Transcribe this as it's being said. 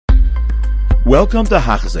Welcome to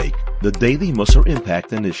Hachzik, the Daily Musar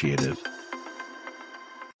Impact Initiative.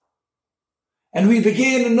 And we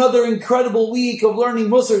begin another incredible week of learning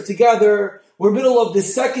Musar together. We're middle of the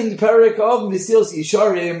second parak of Mesilas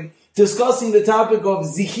Yesharim, discussing the topic of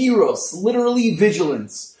zichiros, literally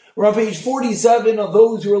vigilance. We're on page 47 of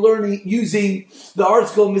those who are learning using the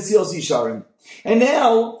article Mesilas Yesharim. And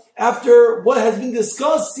now, after what has been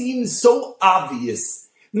discussed seems so obvious,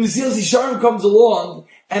 Mesilas Yesharim comes along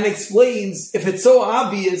and explains, if it's so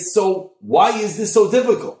obvious, so why is this so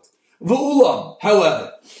difficult? V'ulam,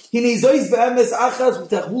 however,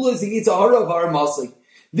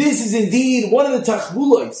 this is indeed one of the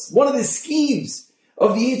tachbulos, one of the schemes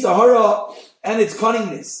of the Yetzer Hara and its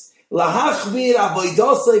cunningness.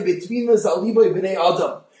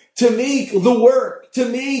 To make the work, to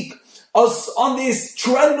make us on this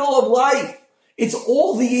treadmill of life. It's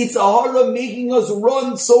all the Yetzer Hara making us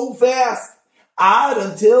run so fast.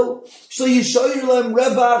 Until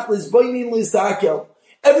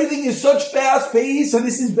everything is such fast pace, and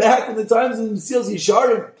this is back in the times of Mesilas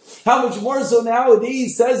Yesharim. How much more so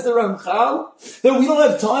nowadays, says the Ramchal, that we don't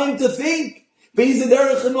have time to think. We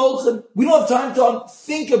don't have time to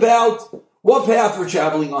think about what path we're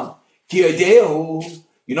traveling on. You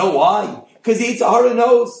know why? Because the Yetzer Hara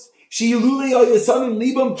knows.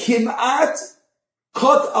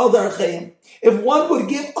 If one would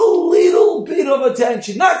give a little bit of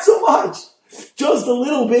attention, not so much, just a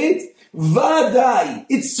little bit, vadai,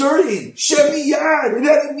 it's certain, shemiyad, and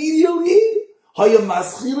then immediately,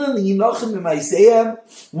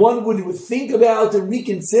 one would think about and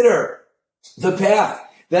reconsider the path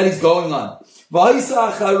that he's going on.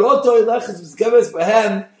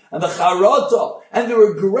 And the charata and the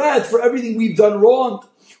regret for everything we've done wrong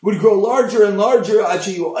would grow larger and larger.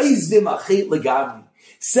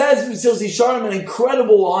 Says Mesilas Yesharim, an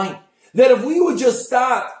incredible line, that if we would just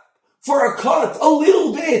stop for a cut, a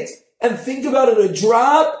little bit, and think about it, a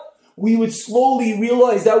drop, we would slowly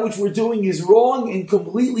realize that which we're doing is wrong and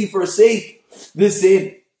completely forsake the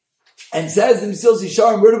sin. And says Mesilas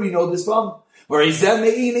Yesharim, where do we know this from? This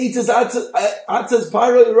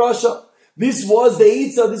was the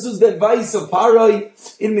Eitzah, this was the advice of Parai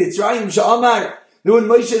in Mitzrayim Sha'amar. When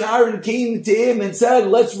Moshe and Aaron came to him and said,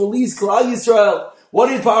 let's release Klal Yisrael, what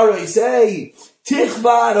did Parai say? Let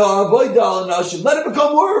it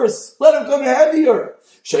become worse. Let it become heavier.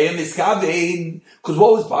 Because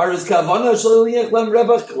what was Parai's kavanah?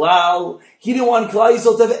 He didn't want Klal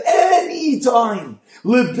Yisrael to have any time.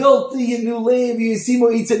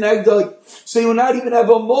 So he would not even have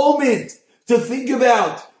a moment to think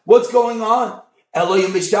about what's going on.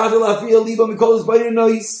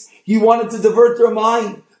 He wanted to divert their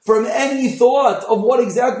mind from any thought of what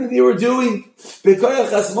exactly they were doing. Through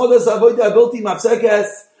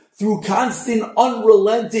constant,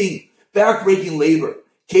 unrelenting, backbreaking labor.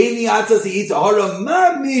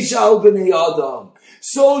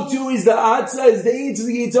 So too is the Atzah, is the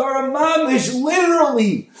Yetzer Hara mamish,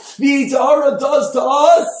 literally. The Yetzer Hara does to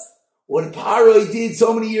us what Parai did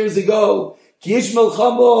so many years ago. Because the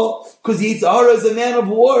Yetzer Hara is a man of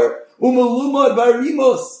war.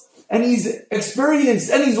 And he's experienced,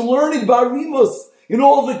 and he's learning barimos in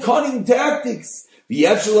all the cunning tactics. And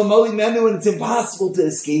it's impossible to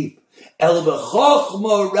escape.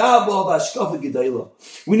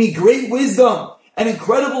 We need great wisdom and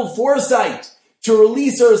incredible foresight to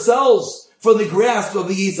release ourselves from the grasp of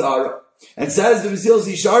the Yetzer Hara. And says the Mesilas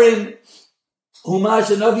Yesharim,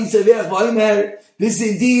 this is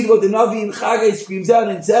indeed what the Navi in Chagai screams out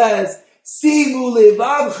and says, Simu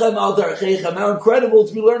levavchem al darchechem. How incredible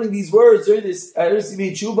to be learning these words during this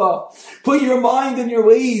Eresimei Tshuva. Put your mind in your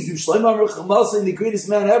ways. The greatest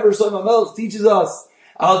man ever, Shlomo Melech, teaches us.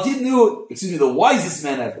 The wisest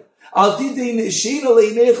man ever.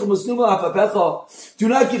 Do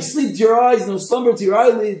not give sleep to your eyes, no slumber to your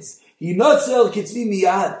eyelids. And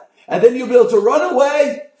then you'll be able to run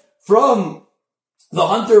away from the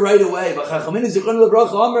hunter right away.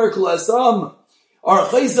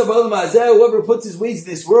 Whoever puts his ways in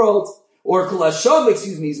this world, or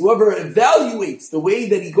whoever evaluates the way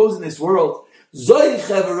that he goes in this world,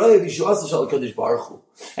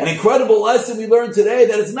 an incredible lesson we learned today,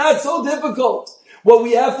 that it's not so difficult. What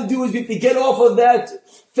we have to do is we have to get off of that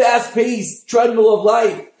fast-paced treadmill of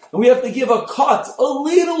life, and we have to give a cut, a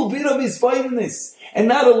little bit of his fineness, and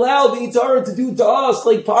not allow the Yetzer Hara to do to us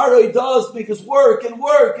like Parai does, to make us work and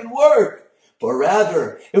work and work. But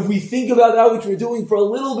rather, if we think about that which we're doing for a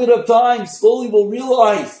little bit of time, slowly we'll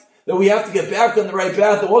realize that we have to get back on the right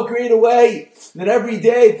path. And what greater way than every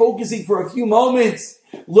day focusing for a few moments,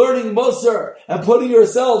 learning Musar, and putting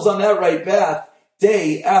ourselves on that right path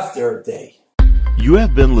day after day. You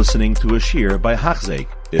have been listening to a shir by Hachzeik.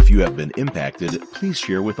 If you have been impacted, please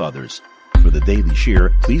share with others. For the daily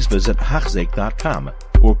shir, please visit Hachzeik.com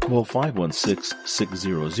or call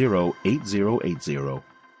 516-600-8080.